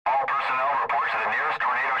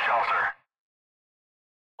shelter.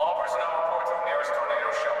 All personnel report to the nearest tornado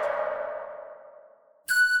shelter.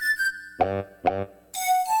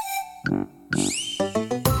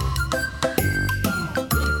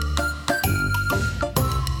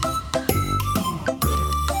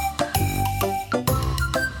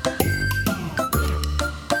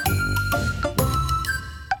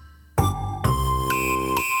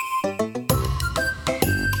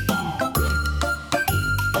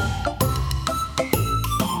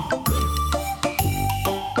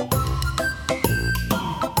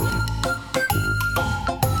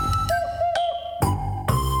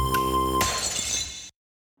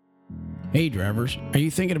 Hey drivers, are you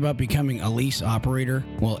thinking about becoming a lease operator?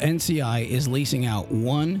 Well, NCI is leasing out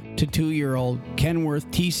 1 to 2-year-old Kenworth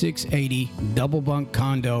T680 double bunk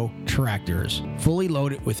condo tractors, fully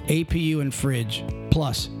loaded with APU and fridge.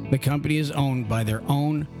 Plus, the company is owned by their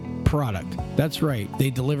own product. That's right, they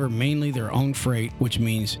deliver mainly their own freight, which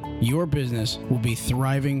means your business will be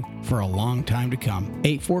thriving for a long time to come.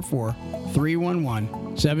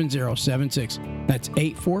 844-311-7076. That's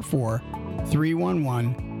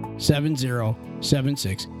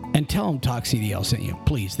 844-311-7076, and tell them Talk CDL sent you.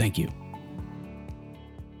 Please, thank you.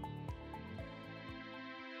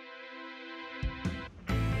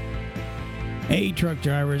 Hey truck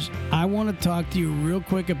drivers, I want to talk to you real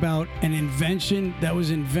quick about an invention that was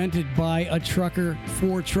invented by a trucker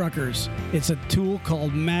for truckers. It's a tool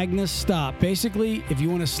called Magnus Stop. Basically, if you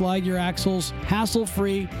want to slide your axles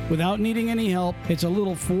hassle-free without needing any help, it's a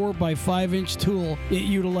little 4x5-inch tool. It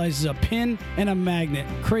utilizes a pin and a magnet.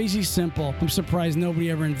 Crazy simple. I'm surprised nobody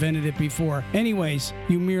ever invented it before. Anyways,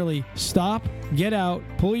 you merely stop, get out,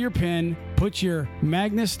 pull your pin, put your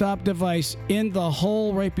Magnus Stop device in the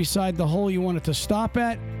hole right beside the hole you want it to stop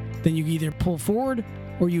at. Then you either pull forward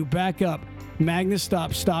or you back up. Magnus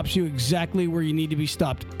Stop stops you exactly where you need to be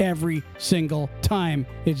stopped every single time.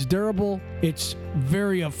 It's durable. It's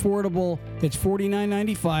very affordable. It's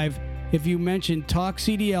 $49.95. If you mention Talk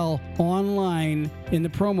CDL online in the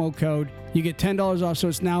promo code, you get $10 off. So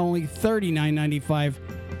it's now only $39.95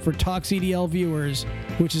 for Talk CDL viewers,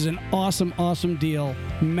 which is an awesome, awesome deal.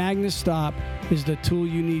 Magnus Stop is the tool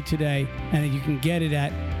you need today, and you can get it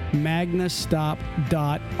at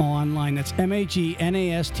magnusstop.online. That's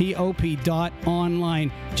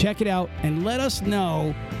magnastop.online. Check it out and let us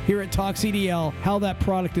know here at Talk CDL how that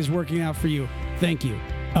product is working out for you. Thank you.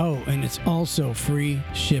 Oh, and it's also free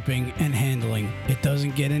shipping and handling. It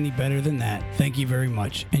doesn't get any better than that. Thank you very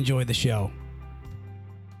much. Enjoy the show.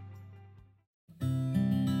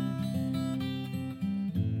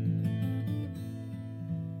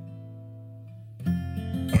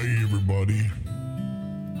 Hey everybody,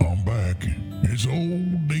 I'm back. It's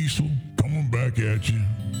old Diesel coming back at you,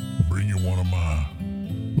 bring you one of my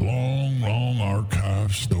long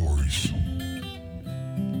archive stories.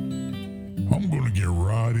 I'm going to get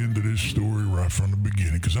right into this story right from the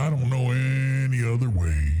beginning because I don't know any other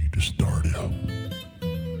way to start it up.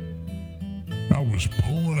 I was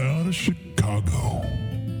pulling out of Chicago,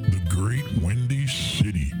 the great windy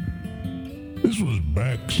city. This was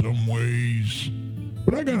back some ways,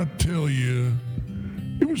 but I gotta tell you,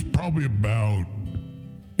 it was probably about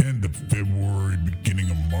end of February, beginning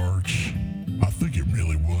of March. I think it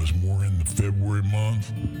really was more in the February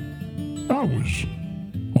month. I was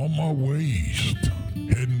on my way east,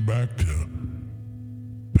 heading back to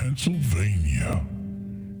Pennsylvania.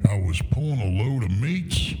 I was pulling a load of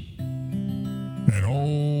meats and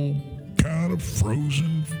all kind of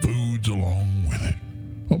frozen foods along with it.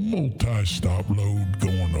 A multi-stop load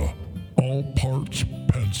going to All Parts,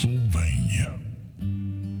 Pennsylvania.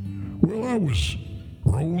 Well, I was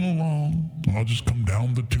rolling along. I just come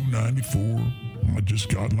down the 294. I just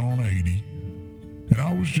gotten on 80. And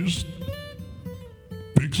I was just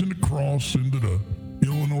fixing to cross into the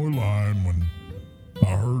Illinois line when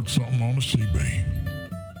I heard something on the CB.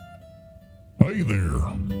 Hey there,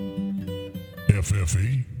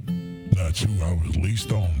 FFE. That's who I was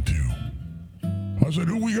leased on to. I said,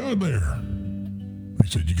 who we got there? He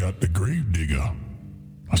said, you got the grave digger.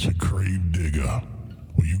 I said, grave digger?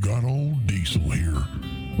 Well, you got old Diesel here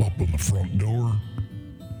up on the front door.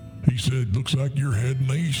 He said, looks like you're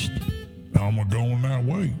heading east. How am I going that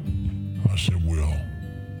way? I said, well,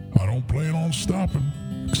 I don't plan on stopping,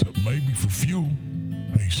 except maybe for fuel.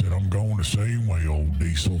 He said, I'm going the same way, old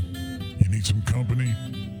Diesel. You need some company?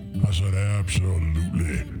 I said,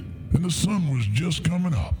 absolutely. And the sun was just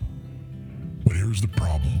coming up. But here's the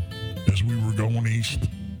problem. As we were going east,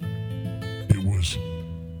 it was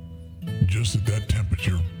just at that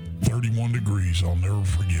temperature, 31 degrees. I'll never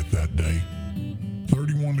forget that day.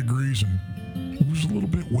 31 degrees, and it was a little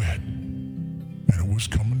bit wet. And it was was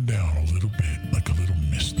coming down a little bit, like a little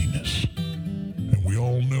mistiness. And we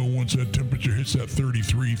all know once that temperature hits that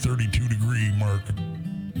 33, 32 degree mark,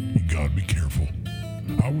 you gotta be careful.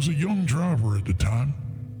 I was a young driver at the time,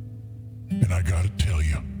 and I gotta tell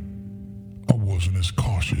you, I wasn't as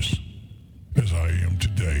cautious as I am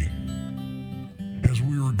today. As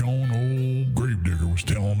we were going, old Gravedigger was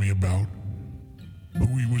telling me about who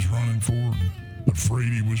he was running for, and the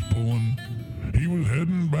freight he was pulling. He was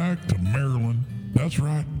heading back to Maryland. That's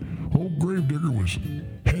right. Old Gravedigger was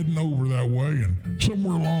heading over that way, and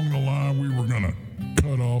somewhere along the line we were going to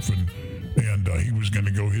cut off, and he was going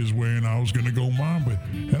to go his way and I was going to go mine,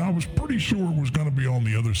 and I was pretty sure it was going to be on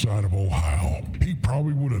the other side of Ohio. He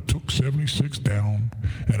probably would have took 76 down,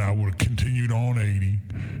 and I would have continued on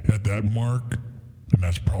 80 at that mark, and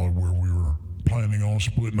that's probably where we were planning on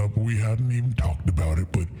splitting up. We hadn't even talked about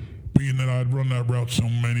it, but being that I'd run that route so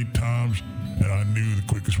many times and I knew the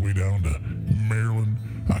quickest way down to Maryland,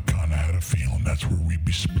 I kind of had a feeling that's where we'd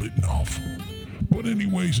be splitting off. But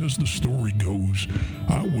anyways, as the story goes,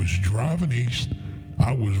 I was driving east.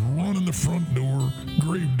 I was running the front door.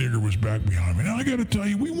 Gravedigger was back behind me. Now, I got to tell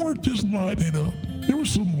you, we weren't just lighting it up. There was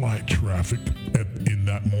some light traffic in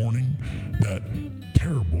that morning, that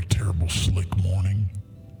terrible, terrible slick morning.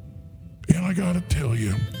 And I got to tell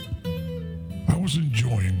you, I was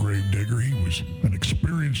enjoying Gravedigger. He was an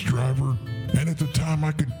experienced driver, and at the time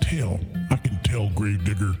I can tell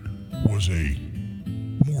Gravedigger was a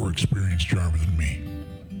more experienced driver than me.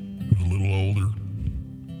 He was a little older,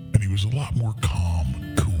 and he was a lot more calm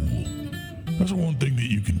and cool. That's the one thing that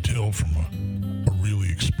you can tell from a really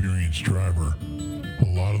experienced driver.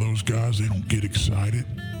 A lot of those guys, they don't get excited.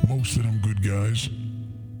 Most of them good guys,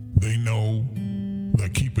 they know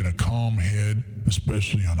that keeping a calm head,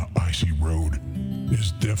 especially on an icy road,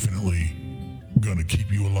 is definitely going to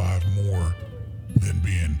keep you alive more than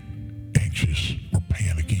being anxious or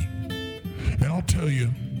panicky. And I'll tell you,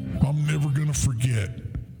 I'm never going to forget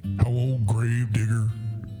how old Gravedigger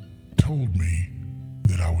told me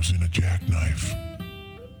that I was in a jackknife.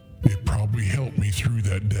 It probably helped me through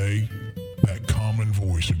that day, that common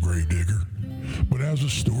voice of Gravedigger. But as the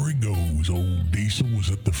story goes, old Diesel was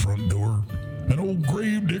at the front door, and old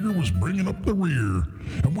Gravedigger was bringing up the rear,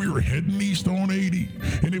 and we were heading east on 80,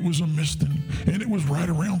 and it was a misting, and it was right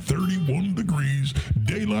around 31 degrees.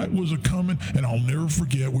 Daylight was a-coming, and I'll never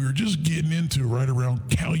forget, we were just getting into right around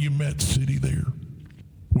Calumet City there,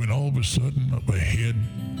 when all of a sudden, up ahead,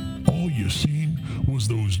 all you seen was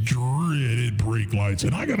those dreaded brake lights.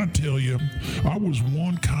 And I gotta tell you, I was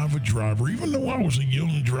one kind of a driver. Even though I was a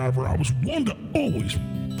young driver, I was one to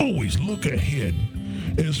always look ahead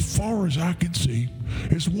as far as I could see.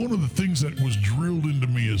 It's one of the things that was drilled into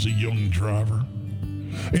me as a young driver.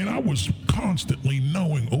 And I was constantly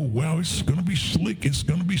knowing, oh, wow, it's going to be slick. It's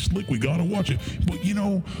going to be slick. We got to watch it. But, you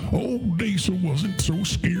know, old Diesel wasn't so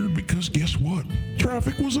scared because guess what?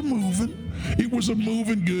 Traffic was a-moving. It was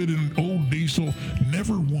a-moving good, and old Diesel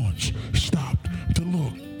never once stopped to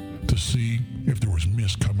look to see if there was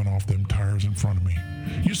mist coming off them tires in front of me.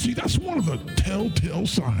 You see, that's one of the telltale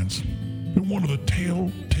signs, and one of the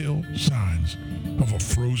telltale signs of a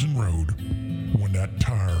frozen road, when that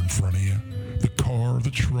tire in front of you, the car,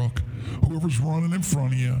 the truck, whoever's running in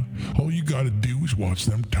front of you, all you got to do is watch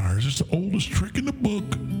them tires. It's the oldest trick in the book.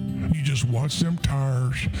 You just watch them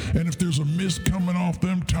tires, and if there's a mist coming off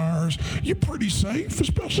them tires, you're pretty safe,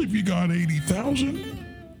 especially if you got 80,000.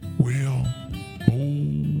 Well,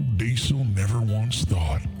 old Diesel never once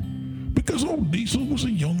thought, because old Diesel was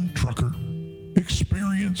a young trucker.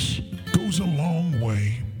 Experience goes a long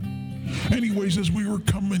way. Anyways, as we were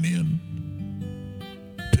coming in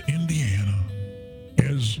to Indiana,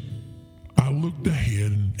 as I looked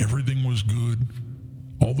ahead and everything was good,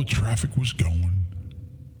 all the traffic was going,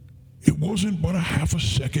 it wasn't but a half a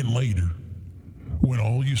second later when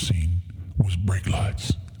all you seen was brake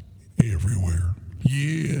lights everywhere.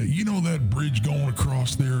 Yeah, you know that bridge going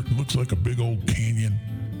across there? It looks like a big old canyon.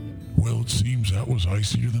 Well, it seems that was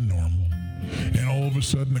icier than normal. And all of a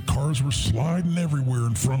sudden, the cars were sliding everywhere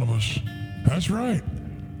in front of us. That's right.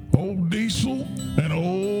 Old Diesel and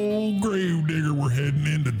old Gravedigger were heading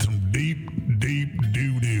into some deep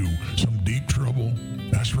doo-doo, some deep trouble.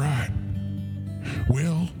 That's right.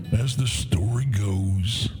 Well, as the story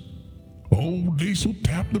goes, old Diesel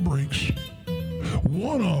tapped the brakes.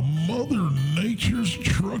 One of Mother Nature's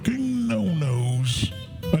trucking no-nos.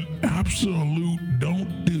 An absolute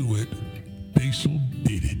don't do it. Diesel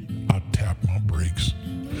did it. I tapped my brakes.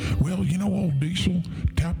 Well, you old Diesel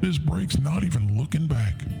tapped his brakes, not even looking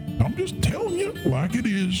back. I'm just telling you like it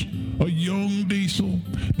is. A young Diesel.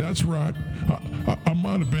 That's right. I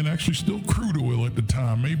might have been actually still crude oil at the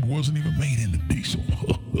time. Maybe wasn't even made into diesel.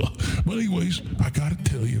 But anyways, I gotta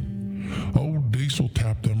tell you, old Diesel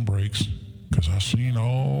tapped them brakes. Cause I seen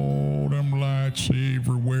all them lights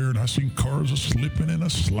everywhere, and I seen cars a-slipping and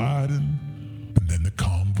a-sliding. And then the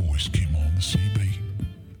calm voice came on the CB.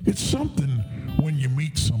 It's something when you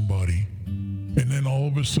meet somebody, and then all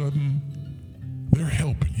of a sudden, they're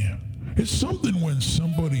helping you. It's something when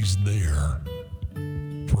somebody's there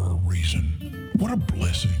for a reason. What a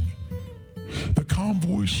blessing. The calm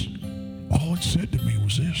voice, all it said to me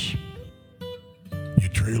was this: your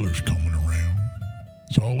trailer's coming around.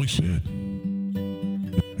 That's all he said.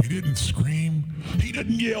 He didn't scream. He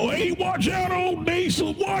didn't yell, hey, watch out, old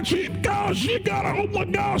Diesel, watch it. Gosh, you gotta, oh my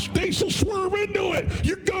gosh, Diesel, swerve into it.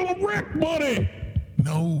 You're gonna wreck, buddy.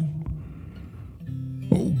 No.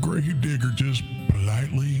 Old Gravedigger just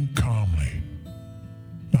politely and calmly.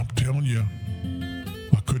 I'm telling you,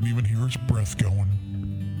 I couldn't even hear his breath going.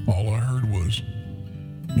 All I heard was,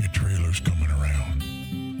 your trailer's coming around.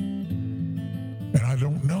 And I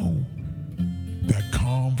don't know, that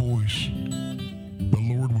calm voice, the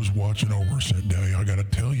Lord was watching over us that day, I gotta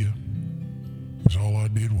tell you. Because all I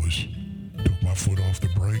did was took my foot off the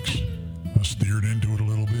brakes. I steered into it a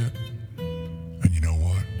little bit. And you know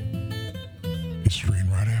what? It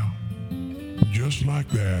straightened right out. Just like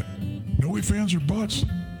that. No ifs, ands, or buts.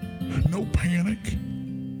 No panic.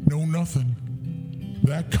 No nothing.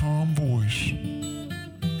 That calm voice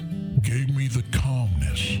gave me the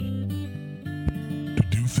calmness to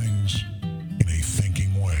do things in a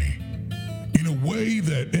thinking way. In a way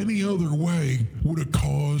that any other way would have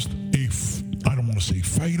caused I don't want to say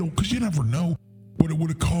fatal, because you never know, but it would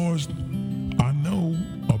have caused, I know,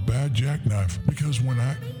 a bad jackknife. Because when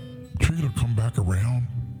that trailer come back around,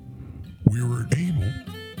 we were able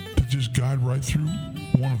to just guide right through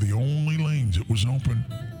one of the only lanes that was open.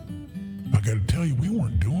 I got to tell you, we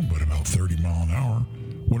weren't doing but about 30 miles an hour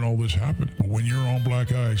when all this happened. But when you're on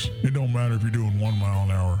black ice, it don't matter if you're doing 1 mile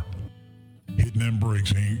an hour. Hitting them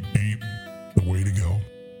brakes ain't the way to go.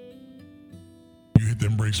 You hit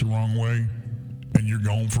them brakes the wrong way, and you're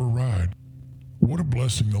going for a ride. What a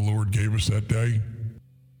blessing the Lord gave us that day.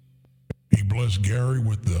 He blessed Gary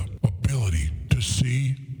with the ability to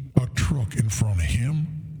see a truck in front of him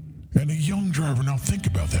and a young driver. Now think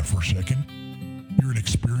about that for a second. You're an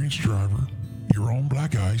experienced driver. You're on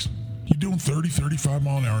black ice. You're doing 30, 35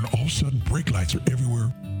 miles an hour, and all of a sudden brake lights are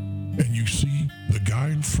everywhere. And you see the guy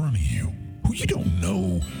in front of you, who you don't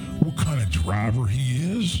know what kind of driver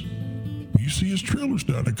he is. You see his trailer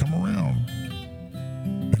starting to come around.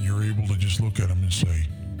 And you're able to just look at him and say,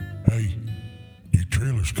 hey, your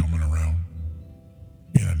trailer's coming around,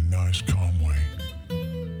 in a nice, calm way.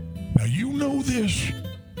 Now you know this.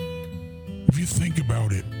 If you think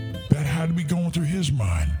about it, that had to be going through his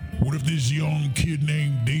mind. What if this young kid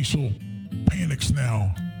named Diesel panics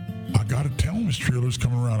now? I gotta tell him his trailer's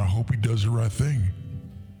coming around. I hope he does the right thing.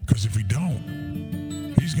 Because if he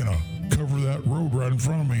don't, he's gonna cover that road right in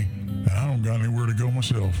front of me, and I don't got anywhere to go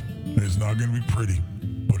myself. It's not gonna be pretty,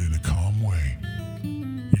 but in a calm way.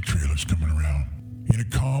 Your trailer's coming around. In a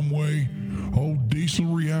calm way, old Diesel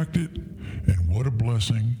reacted, and what a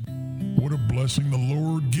blessing. What a blessing the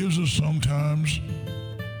Lord gives us sometimes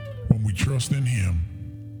when we trust in Him.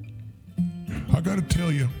 I gotta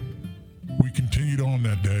tell you, we continued on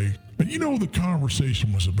that day, and you know what the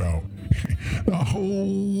conversation was about. The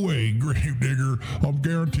whole way, Gravedigger, I'm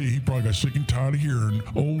guaranteed he probably got sick and tired of hearing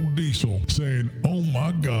old Diesel saying, oh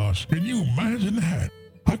my gosh, can you imagine that?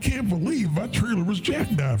 I can't believe that trailer was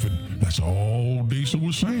jackknifing. That's all Diesel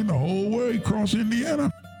was saying the whole way across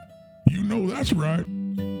Indiana. You know that's right.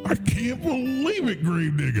 I can't believe it,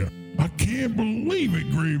 Gravedigger. I can't believe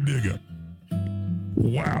it, Gravedigger.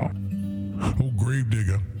 Wow. Oh,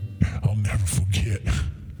 Gravedigger, I'll never forget.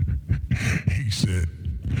 He said,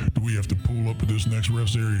 do we have to pull up at this next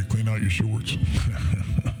rest area to clean out your shorts?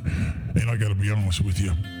 And I gotta be honest with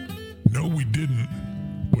you. No, we didn't,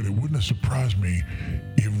 but it wouldn't have surprised me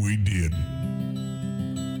if we did.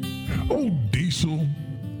 Old Diesel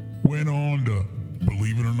went on to,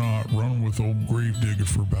 believe it or not, run with old Gravedigger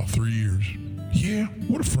for about 3 years. Yeah,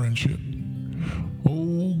 what a friendship.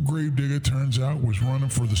 Old Gravedigger, turns out, was running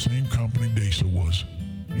for the same company Diesel was.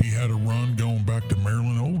 He had a run going back to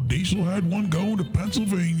Maryland. Old Diesel had one going to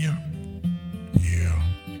Pennsylvania. Yeah.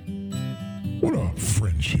 What a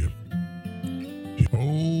friendship.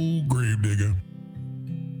 Old Gravedigger.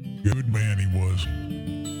 Good man he was.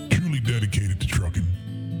 Truly dedicated to trucking.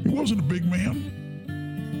 He wasn't a big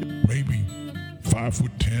man. Maybe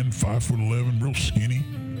 5'10", 5'11", real skinny.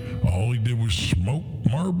 All he did was smoke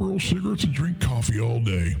Marlboro cigarettes and drink coffee all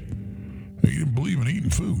day. He didn't believe in eating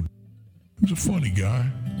food. He was a funny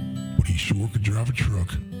guy, but he sure could drive a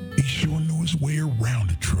truck. He sure knew his way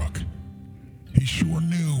around a truck. He sure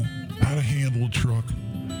knew how to handle a truck,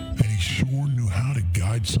 and he sure knew how to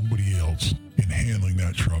guide somebody else in handling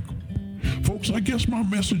that truck. Folks, I guess my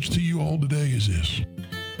message to you all today is this.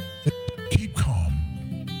 Keep calm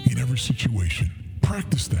in every situation.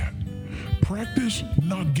 Practice that. Practice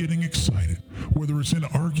not getting excited, whether it's in an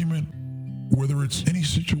argument, whether it's any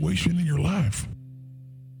situation in your life.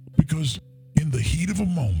 Because in the heat of a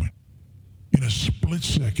moment, in a split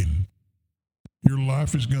second, your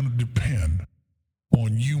life is going to depend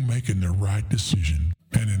on you making the right decision.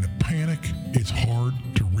 And in a panic, it's hard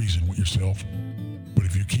to reason with yourself. But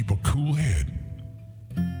if you keep a cool head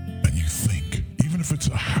and you think, even if it's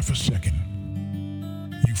a half a second,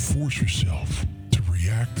 you force yourself to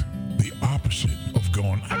react the opposite of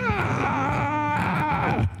going,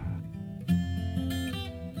 ah!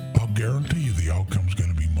 I'll guarantee you the outcome's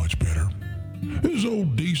going to be much better. This is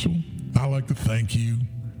old Diesel. I'd like to thank you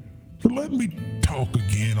for letting me talk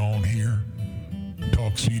again on here.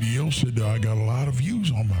 Talk CDL said I got a lot of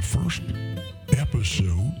views on my first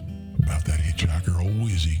episode about that hitchhiker, old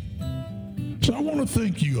Wizzy. So I want to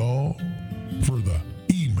thank you all for the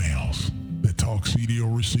emails that Talk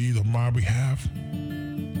CDL received on my behalf.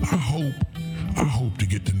 I hope to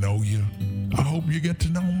get to know you. I hope you get to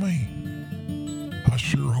know me. I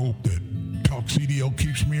sure hope that Talk CDL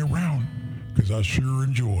keeps me around, because I sure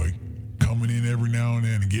enjoy coming in every now and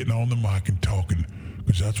then and getting on the mic and talking,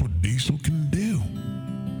 because that's what Diesel can do.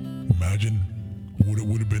 Imagine what it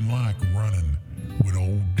would have been like running with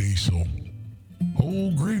old Diesel.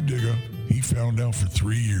 Old Gravedigger, he found out for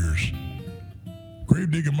 3 years.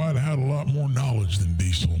 Gravedigger might have had a lot more knowledge than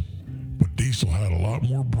Diesel, but Diesel had a lot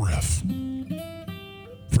more breath.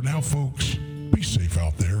 For now, folks, be safe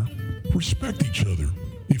out there. Respect each other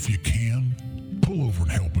if you can. Pull over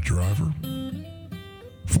and help a driver.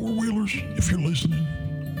 Four-wheelers, if you're listening.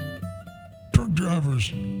 Truck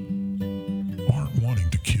drivers aren't wanting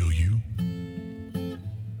to kill you.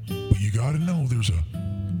 But you got to know there's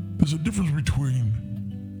a difference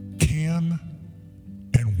between can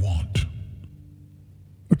and want.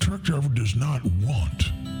 A truck driver does not want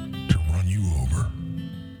to run you over,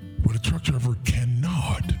 but a truck driver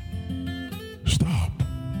cannot stop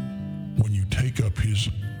when you take up his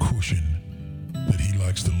cushion that he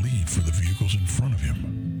likes to leave for the vehicles in front of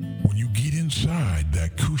him. When you get inside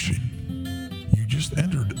that cushion, you just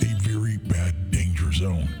entered a very bad danger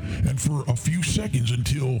zone. And for a few seconds,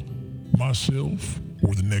 until myself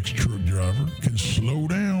or the next truck driver can slow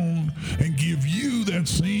down and give you that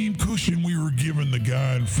same cushion we were giving the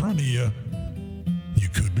guy in front of you, you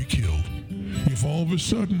could be killed. If all of a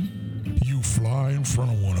sudden you fly in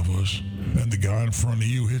front of one of us and the guy in front of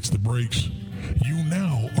you hits the brakes, you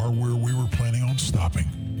now are where we were planning on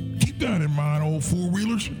stopping. Keep that in mind, old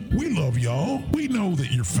four-wheelers. We love y'all. We know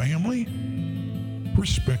that you're family.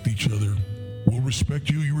 Respect each other. We'll respect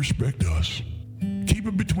you, you respect us. Keep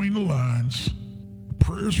it between the lines.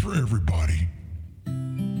 Prayers for everybody.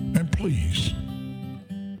 And please,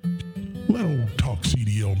 let old Talk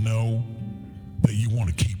CDL know that you want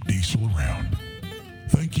to keep Diesel around.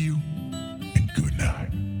 Thank you, and good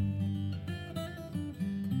night.